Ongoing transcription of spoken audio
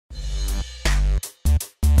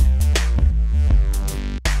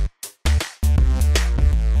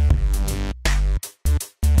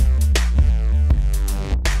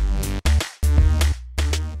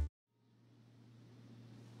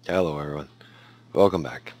Welcome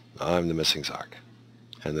back. I'm the Missing Sock,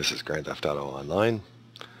 and this is Grand Theft Auto Online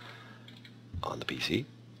on the PC.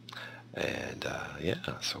 And yeah,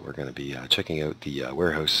 so we're going to be checking out the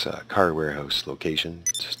warehouse, car warehouse location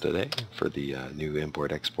just today for the new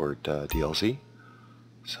import-export DLC.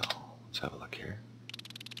 So let's have a look here.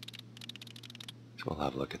 So we'll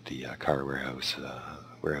have a look at the car warehouse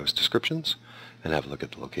warehouse descriptions and have a look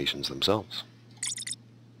at the locations themselves.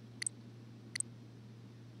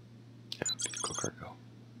 Yeah, vehicle cargo.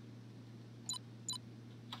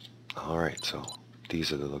 Alright, so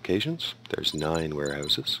these are the locations. There's 9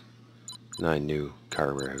 warehouses. 9 new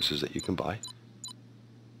car warehouses that you can buy.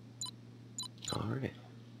 Alright.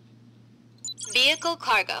 Vehicle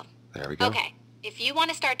cargo. There we go. Okay, if you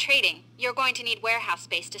want to start trading, you're going to need warehouse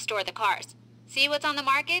space to store the cars. See what's on the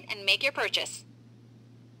market and make your purchase.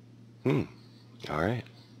 Alright.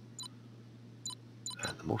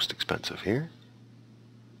 And the most expensive here.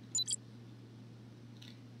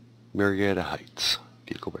 Murrieta Heights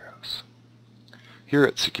Vehicle Warehouse. Here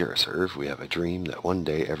at SecuriServe, we have a dream that one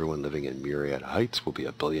day everyone living in Murrieta Heights will be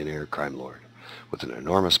a billionaire crime lord with an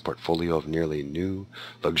enormous portfolio of nearly new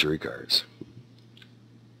luxury cars.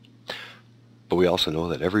 But we also know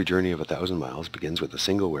that every journey of 1,000 miles begins with a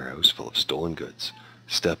single warehouse full of stolen goods.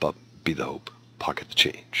 Step up, be the hope, pocket the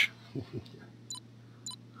change.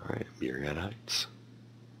 Alright, Murrieta Heights.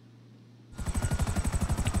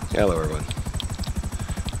 Hello everyone.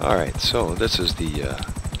 Alright, so this is the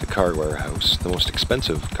car warehouse, the most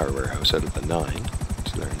expensive car warehouse out of the 9.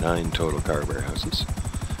 So there are 9 total car warehouses.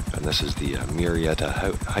 And this is the Murrieta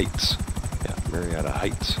Heights. Yeah, Murrieta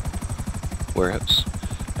Heights warehouse.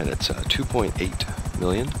 And it's 2.8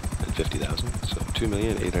 million and 50,000. So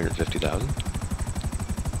 2,850,000.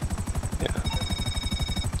 Yeah.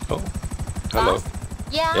 Oh, hello. Boss?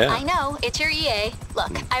 Yeah, I know. It's your EA.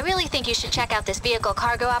 Look, I really think you should check out this vehicle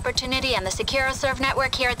cargo opportunity and the SecuriServe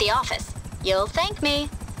network here at the office. You'll thank me.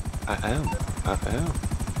 I am.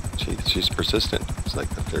 She's persistent. It's like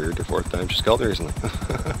the 3rd or 4th time she's called me recently.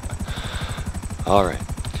 Alright.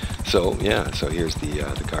 So, yeah, so here's the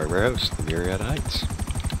car warehouse, the Murrieta Heights.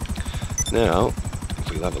 Now,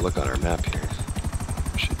 if we have a look on our map here,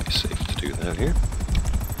 should be safe to do that here.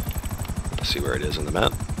 Let's see where it is on the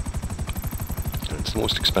map. And it's the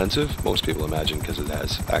most expensive, most people imagine, because it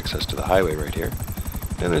has access to the highway right here.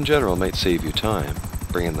 And in general, might save you time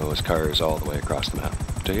bringing those cars all the way across the map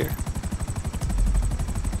to here.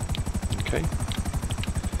 Okay.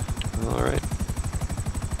 Alright.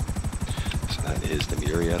 So that is the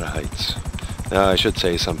Murrieta Heights. Now, I should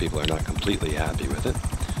say some people are not completely happy with it.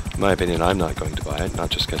 In my opinion, I'm not going to buy it, not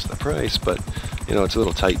just because of the price, but, you know, it's a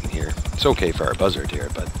little tight in here. It's okay for our buzzard here,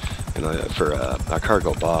 but, you know, for a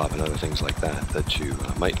cargo bob and other things like that that you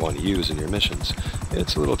might want to use in your missions,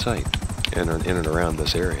 it's a little tight in and around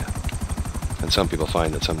this area. And some people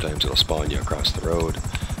find that sometimes it'll spawn you across the road,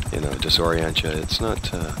 you know, disorient you. It's not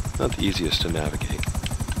the easiest to navigate.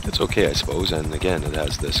 It's okay, I suppose, and again, it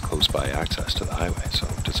has this close-by access to the highway, so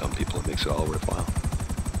to some people it makes it all worthwhile.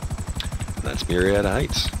 And that's Murrieta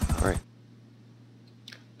Heights. Alright.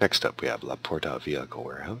 Next up we have La Porta Vehicle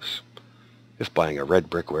Warehouse. If buying a red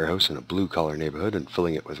brick warehouse in a blue-collar neighborhood and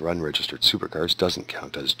filling it with unregistered supercars doesn't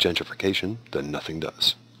count as gentrification, then nothing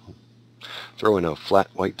does. Throw in a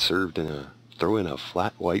flat white served in a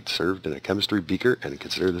chemistry beaker and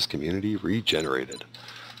consider this community regenerated.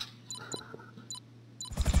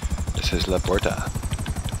 This is La Porta.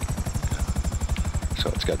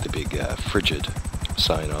 So it's got the big frigid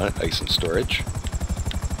sign on it, ice and storage.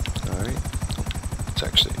 Alright. It's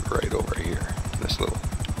actually right over here. This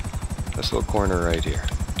little corner right here.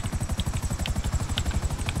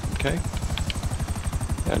 Okay.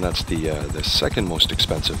 And that's the second most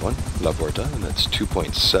expensive one, La Porta, and that's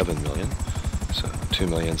 2.7 million. So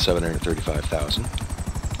 2,735,000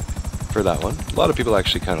 for that one. A lot of people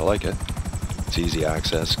actually kind of like it. It's easy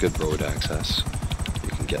access, good road access.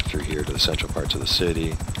 You can get through here to the central parts of the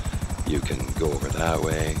city. You can go over that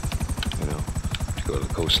way, you know, to go to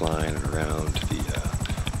the coastline and around the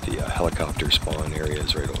helicopter spawn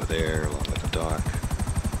areas right over there along with the dock.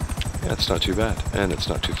 Yeah, it's not too bad. And it's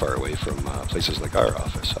not too far away from places like our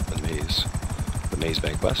office up in the Maze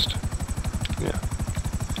Bank West. Yeah.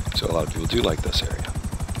 So a lot of people do like this area.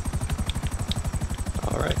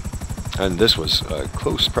 Alright. And this was a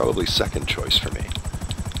close, probably second choice for me.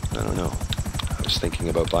 I don't know. I was thinking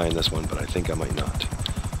about buying this one, but I think I might not.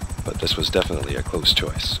 But this was definitely a close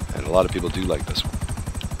choice. And a lot of people do like this one.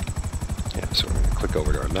 Yeah, so we're going to click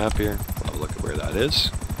over to our map here. We'll have a look at where that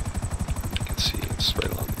is. You can see it's right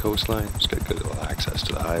along the coastline. It's got good little access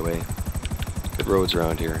to the highway. Good roads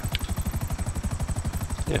around here.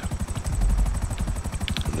 Yeah.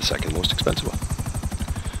 And the second most expensive one.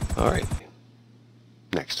 Alright.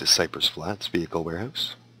 Next is Cypress Flats Vehicle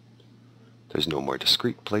Warehouse. There's no more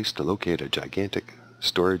discreet place to locate a gigantic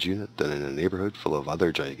storage unit than in a neighborhood full of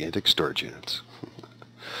other gigantic storage units.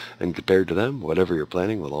 And compared to them, whatever you're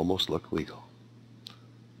planning will almost look legal.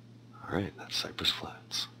 Alright, that's Cypress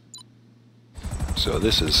Flats. So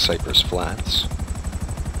this is Cypress Flats.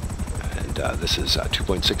 And this is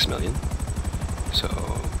 2.6 million. So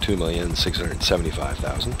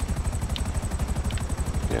 2,675,000.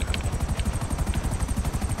 Yeah.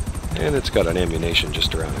 And it's got an ammunition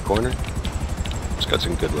just around the corner. It's got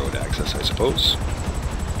some good road access, I suppose.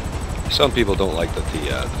 Some people don't like that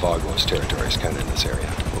the Vagos territory is kind of in this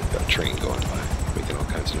area. We've got a train going by, making all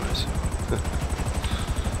kinds of noise.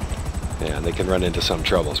 Yeah, and they can run into some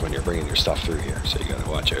troubles when you're bringing your stuff through here, so you got to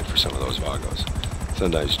watch out for some of those Vagos.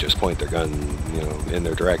 Sometimes you just point their gun, you know, in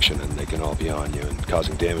their direction, and they can all be on you and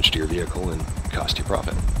causing damage to your vehicle and cost you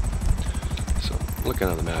profit. So, looking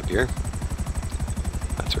on the map here,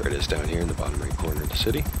 that's where it is down here in the bottom right corner of the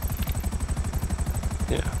city.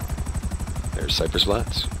 Yeah, there's Cypress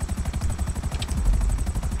Flats.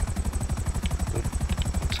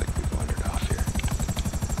 Looks like we've wandered off here.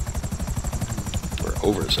 We're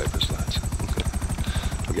over Cypress Flats.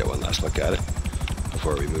 We'll get one last look at it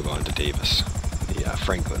before we move on to Davis, the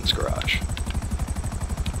Franklin's garage.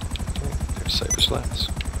 Okay, there's Cypress Flats.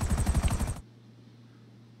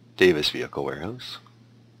 Davis Vehicle Warehouse.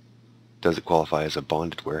 Does it qualify as a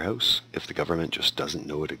bonded warehouse if the government just doesn't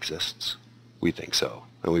know it exists? We think so,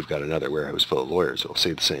 and we've got another warehouse full of lawyers that'll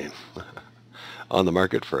say the same. On the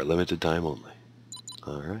market for a limited time only.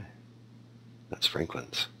 Alright, that's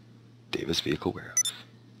Franklin's Davis Vehicle Warehouse.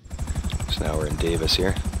 So now we're in Davis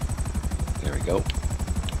here. There we go.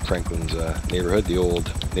 Franklin's neighborhood, the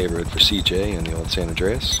old neighborhood for CJ and the old San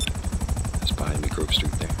Andreas. Just behind me, Grove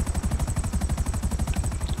Street there.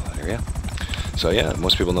 That area. So yeah,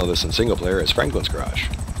 most people know this in single player as Franklin's garage,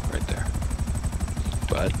 right there.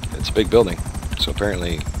 But it's a big building, so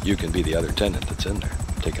apparently you can be the other tenant that's in there,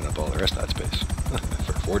 taking up all the rest of that space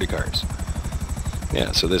for 40 cars.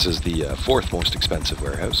 Yeah, so this is the fourth most expensive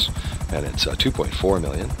warehouse, and it's 2.4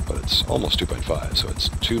 million, but it's almost 2.5, so it's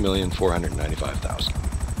 2,495,000.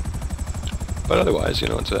 But otherwise, you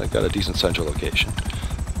know, it's got a decent central location.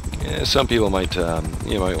 Yeah, some people might,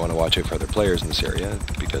 you might want to watch out for other players in this area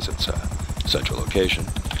because it's a central location,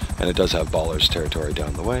 and it does have Ballers territory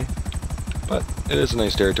down the way. But it is a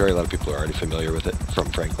nice territory. A lot of people are already familiar with it from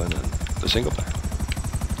Franklin and the single player.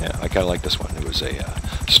 Yeah, I kind of like this one. It was a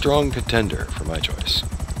strong contender for my choice.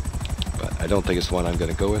 But I don't think it's the one I'm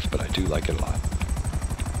going to go with, but I do like it a lot.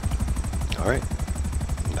 Alright,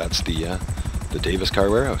 that's the Davis Car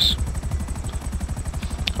Warehouse.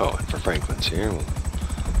 Oh, and for Franklin's here, we'll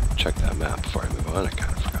check that map before I move on. I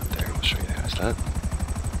kind of forgot there. We'll show you guys that.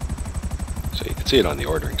 So you can see it on the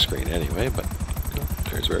ordering screen anyway, but you know,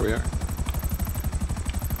 there's where we are.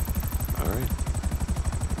 Alright.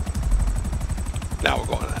 Now we'll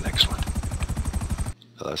go on to the next one.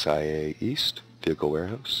 LSIA East Vehicle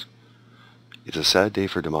Warehouse. It's a sad day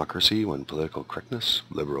for democracy when political correctness,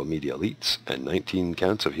 liberal media elites, and 19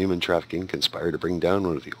 counts of human trafficking conspire to bring down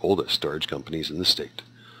one of the oldest storage companies in the state.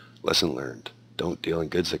 Lesson learned. Don't deal in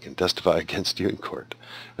goods that can testify against you in court,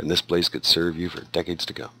 and this place could serve you for decades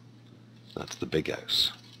to come. That's the Big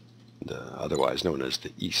House, otherwise known as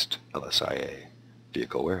the East LSIA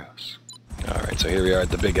Vehicle Warehouse. Alright, so here we are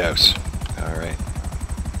at the Big House. Alright.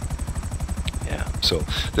 Yeah, so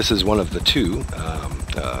this is one of the two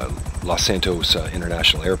Los Santos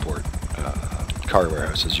International Airport car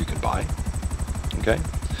warehouses you can buy. Okay?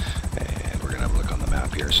 And we're going to have a look on the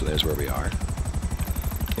map here, so there's where we are.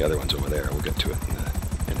 The other one's over there. We'll get to it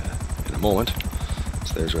in a moment.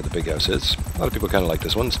 So there's where the Big House is. A lot of people kind of like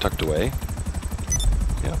this one. It's tucked away.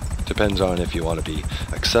 Yeah, depends on if you want to be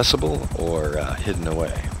accessible or hidden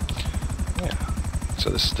away. Yeah, so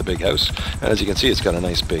this is the Big House. And as you can see, it's got a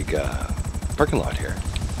nice big parking lot here.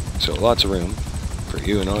 So lots of room for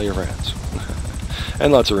you and all your friends.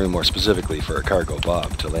 And lots of room more specifically for a cargo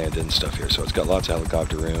bob to land in stuff here. So it's got lots of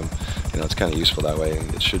helicopter room. You know, it's kind of useful that way.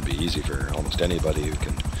 It should be easy for almost anybody who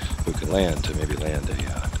can land to maybe land a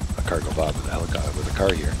cargo bob with a helicopter with a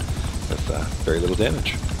car here with very little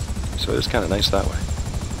damage. So it's kind of nice that way.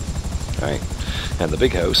 All right, and the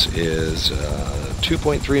Big House is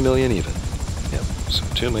 2.3 million even. Yep, so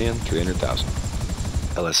 2,300,000.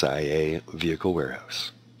 LSIA Vehicle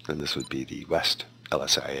Warehouse, and this would be the West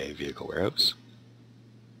LSIA Vehicle Warehouse.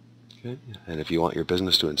 Okay. And if you want your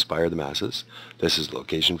business to inspire the masses, this is the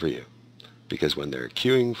location for you. because when they're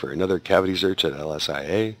queuing for another cavity search at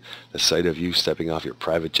LSIA, the sight of you stepping off your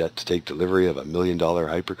private jet to take delivery of $1 million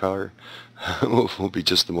hypercar will be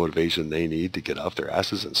just the motivation they need to get off their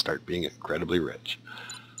asses and start being incredibly rich.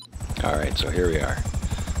 Alright, so here we are.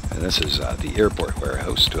 And this is the airport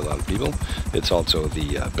warehouse to a lot of people. It's also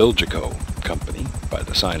the Bilgico company, by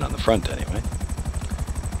the sign on the front anyway.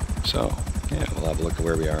 So, yeah, we'll have a look at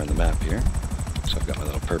where we are on the map here. So I've got my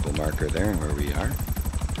little purple marker there and where we are.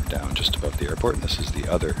 We're down just above the airport, and this is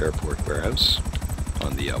the other airport warehouse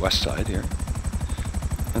on the west side here.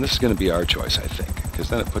 And this is going to be our choice, I think, because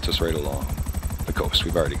then it puts us right along the coast.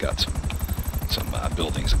 We've already got some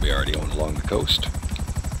buildings that we already own along the coast.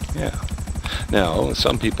 Yeah. Now,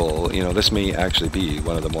 some people, you know, this may actually be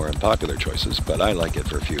one of the more unpopular choices, but I like it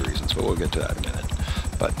for a few reasons, but we'll get to that in a minute.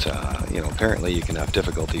 But, you know, apparently you can have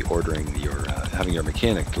difficulty ordering your, having your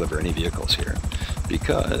mechanic deliver any vehicles here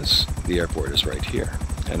because the airport is right here.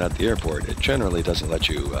 And at the airport, it generally doesn't let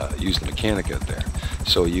you use the mechanic out there.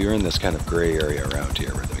 So you're in this kind of gray area around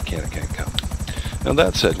here where the mechanic can't come. Now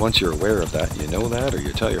that said, once you're aware of that, you know that, or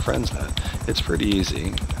you tell your friends that, it's pretty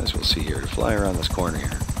easy, as we'll see here, to fly around this corner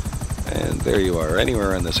here. And there you are,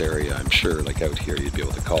 anywhere in this area, I'm sure, like out here, you'd be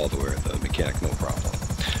able to call the mechanic, no problem.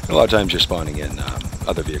 And a lot of times you're spawning in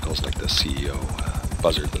other vehicles like the CEO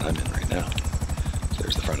Buzzard that I'm in right now. So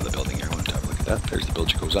there's the front of the building here. I want to have a look at that. There's the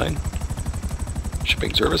Bilgico sign.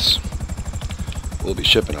 Shipping service. We'll be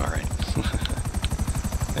shipping all right.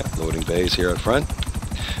 Yeah, loading bays here out front.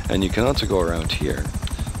 And you can also go around here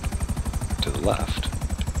to the left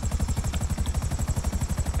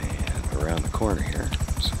and around the corner here.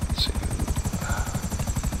 So let's see.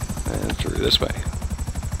 And through this way.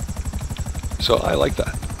 So I like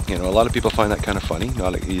that. You know, a lot of people find that kind of funny,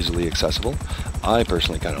 not easily accessible. I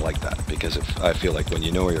personally kind of like that because I feel like when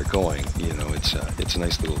you know where you're going, you know, it's a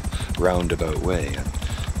nice little roundabout way.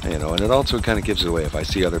 And, you know, and it also kind of gives it away if I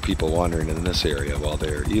see other people wandering in this area. Well,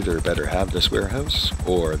 they're either better have this warehouse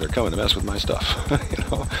or they're coming to mess with my stuff. You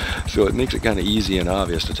know, so it makes it kind of easy and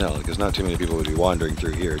obvious to tell because not too many people would be wandering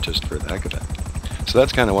through here just for the heck of it. So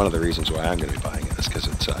that's kind of one of the reasons why I'm going to be buying it, is because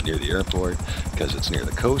it's near the airport, because it's near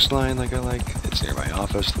the coastline like I like, it's near my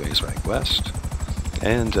office, the ways right west,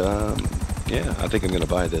 and yeah, I think I'm going to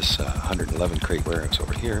buy this 111 crate warehouse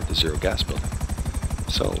over here, the Zero Gas building.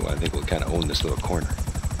 So I think we'll kind of own this little corner.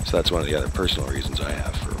 So that's one of the other personal reasons I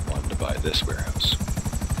have for wanting to buy this warehouse.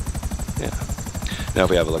 Yeah. Now if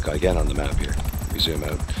we have a look again on the map here, we zoom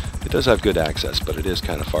out. It does have good access, but it is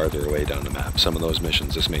kind of farther away down the map. Some of those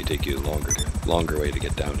missions, this may take you a longer way to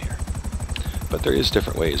get down here. But there is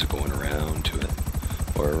different ways of going around to it,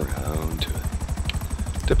 or around to it.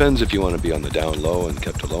 Depends if you want to be on the down low and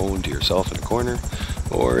kept alone to yourself in a corner,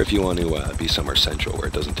 or if you want to be somewhere central where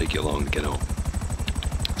it doesn't take you long to get home.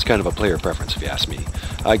 It's kind of a player preference if you ask me.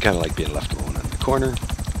 I kind of like being left alone in the corner,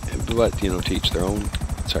 but, you know, to each their own.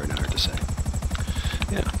 It's hard to say.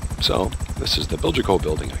 Yeah, so this is the Bilgico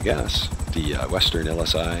building, I guess, the Western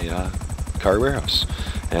LSI car warehouse,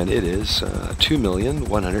 and it is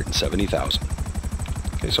 $2,170,000.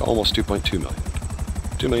 Okay, so almost 2.2 million.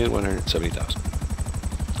 2,170,000.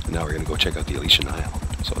 And now we're going to go check out the Elysian Isle.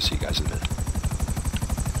 So I'll see you guys in a minute.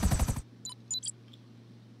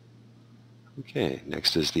 Okay,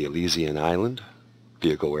 next is the Elysian Island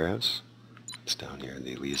vehicle warehouse. It's down here in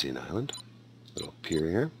the Elysian Island. Little pier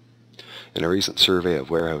here. In a recent survey of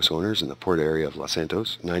warehouse owners in the port area of Los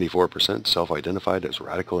Santos, 94% self-identified as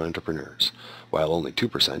radical entrepreneurs, while only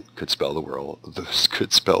 2% could spell the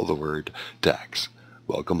word tax.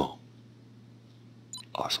 Welcome home.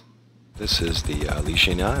 Awesome. This is the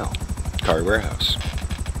Elysian Isle car warehouse.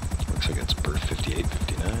 Looks like it's berth 58,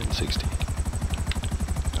 59, 60.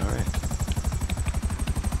 Alright.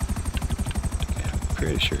 Okay, I'm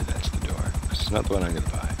pretty sure that's the door. This is not the one I'm going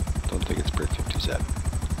to buy. Don't think it's berth 57.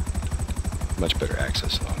 Much better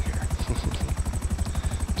access along here.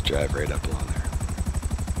 Let's drive right up along there.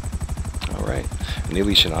 Alright, and the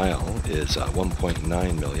Elysian Isle is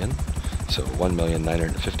 1.9 million, so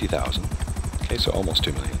 1,950,000. Okay, so almost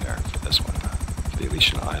 2 million there for this one, for the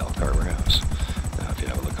Elysian Isle car warehouse. Now if you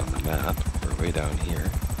have a look on the map, we're way down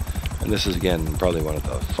here. And this is again probably one of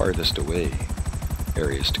the farthest away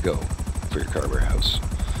areas to go for your car warehouse.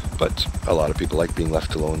 But a lot of people like being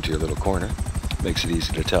left alone to your little corner. Makes it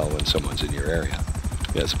easy to tell when someone's in your area,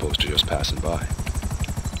 as opposed to just passing by.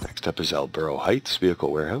 Next up is Alborough Heights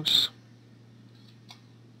Vehicle Warehouse.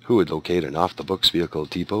 Who would locate an off-the-books vehicle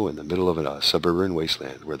depot in the middle of a suburban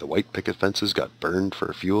wasteland where the white picket fences got burned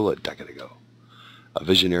for fuel a decade ago? A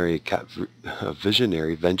visionary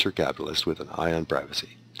venture capitalist with an eye on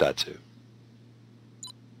privacy. That's who.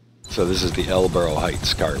 So this is the Alborough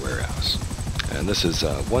Heights car warehouse. And this is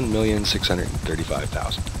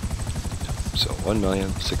 1,635,000. So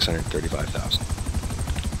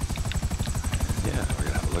 1,635,000. Yeah, we're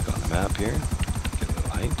going to have a look on the map here. Get a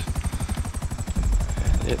little height.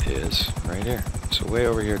 And it is right here. So way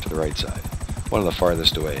over here to the right side. One of the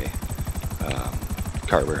farthest away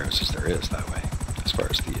car warehouses there is that way, as far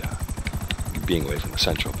as the being away from the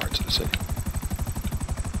central parts of the city.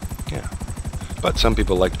 Yeah. But some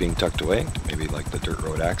people like being tucked away, maybe like the dirt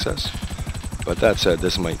road access. But that said,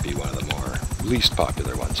 this might be one of the more least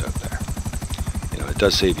popular ones out there. You know, it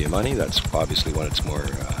does save you money. That's obviously one of its more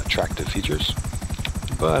attractive features.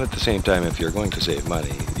 But at the same time, if you're going to save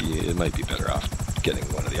money, it might be better off getting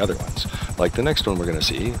one of the other ones. Like the next one we're going to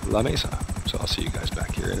see, La Mesa. So I'll see you guys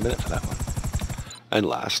back here in a minute for that one. And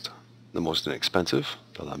last, the most inexpensive,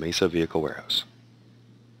 the La Mesa Vehicle Warehouse.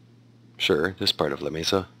 Sure, this part of La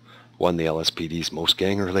Mesa won the LSPD's Most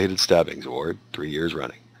Gang-Related Stabbings Award 3 years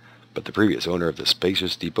running. But the previous owner of this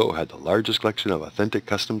spacious depot had the largest collection of authentic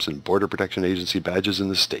Customs and Border Protection Agency badges in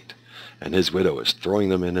the state, and his widow is throwing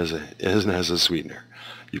them in as a sweetener.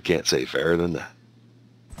 You can't say fairer than that.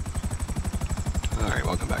 Alright,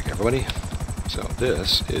 welcome back everybody. So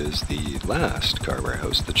this is the last car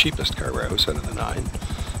warehouse, the cheapest car warehouse out of the 9.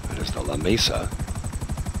 That is the La Mesa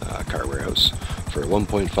car warehouse for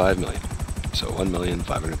 1.5 million. So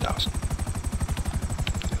 1,500,000.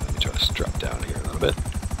 Let me just drop down here a little bit.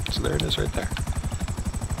 So there it is right there.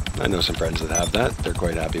 I know some friends that have that. They're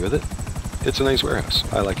quite happy with it. It's a nice warehouse.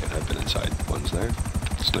 I like it. I've been inside ones there.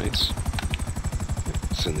 It's nice.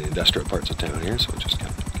 It's in the industrial parts of town here, so we'll just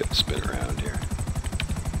kind of get a spin around here.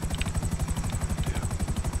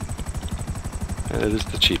 And it is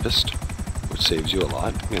the cheapest, which saves you a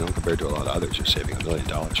lot, you know, compared to a lot of others. You're saving $1 million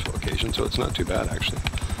for location, so it's not too bad, actually.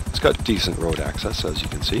 It's got decent road access, as you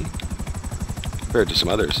can see. Compared to some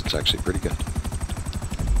others, it's actually pretty good.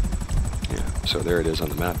 Yeah, so there it is on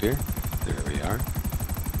the map here. There we are.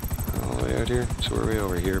 All the way out here. So we're way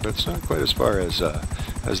over here, but it's not quite as far as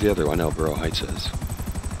the other one, El Burro Heights is.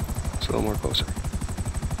 It's a little more closer.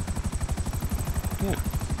 Yeah.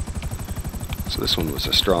 So this one was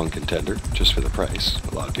a strong contender, just for the price.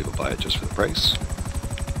 A lot of people buy it just for the price.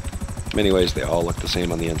 In many ways, they all look the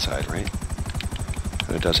same on the inside, right?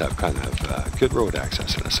 And it does have kind of good road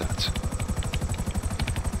access in a sense.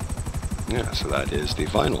 Yeah, so that is the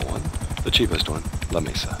final one, the cheapest one, La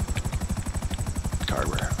Mesa car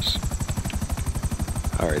warehouse.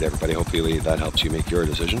 Alright everybody, hopefully that helps you make your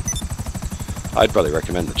decision. I'd probably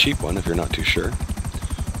recommend the cheap one if you're not too sure.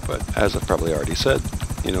 But as I've probably already said,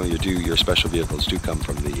 you know, your special vehicles do come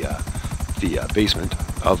from the basement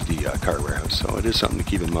of the car warehouse, so it is something to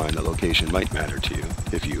keep in mind. The location might matter to you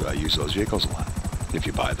if you use those vehicles a lot, if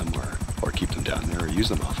you buy them or keep them down there or use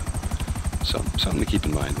them often. So something to keep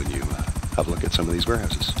in mind when you have a look at some of these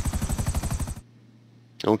warehouses.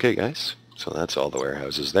 Okay guys, so that's all the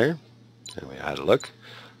warehouses there, and we had a look.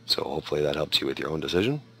 So hopefully that helps you with your own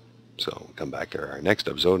decision. So we'll come back to our next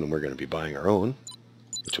episode and we're going to be buying our own,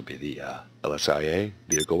 which will be the LSIA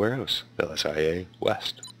Vehicle Warehouse, LSIA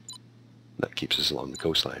West. That keeps us along the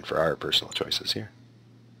coastline for our personal choices here.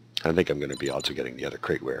 I think I'm going to be also getting the other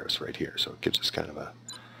crate warehouse right here, so it gives us kind of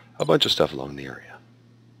a bunch of stuff along the area.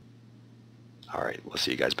 Alright, we'll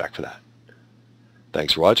see you guys back for that.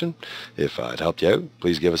 Thanks for watching. If it helped you out,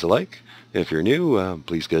 please give us a like. If you're new,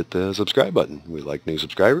 please hit the subscribe button. We like new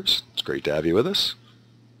subscribers. It's great to have you with us.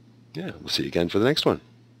 Yeah, we'll see you again for the next one.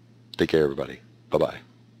 Take care, everybody. Bye-bye.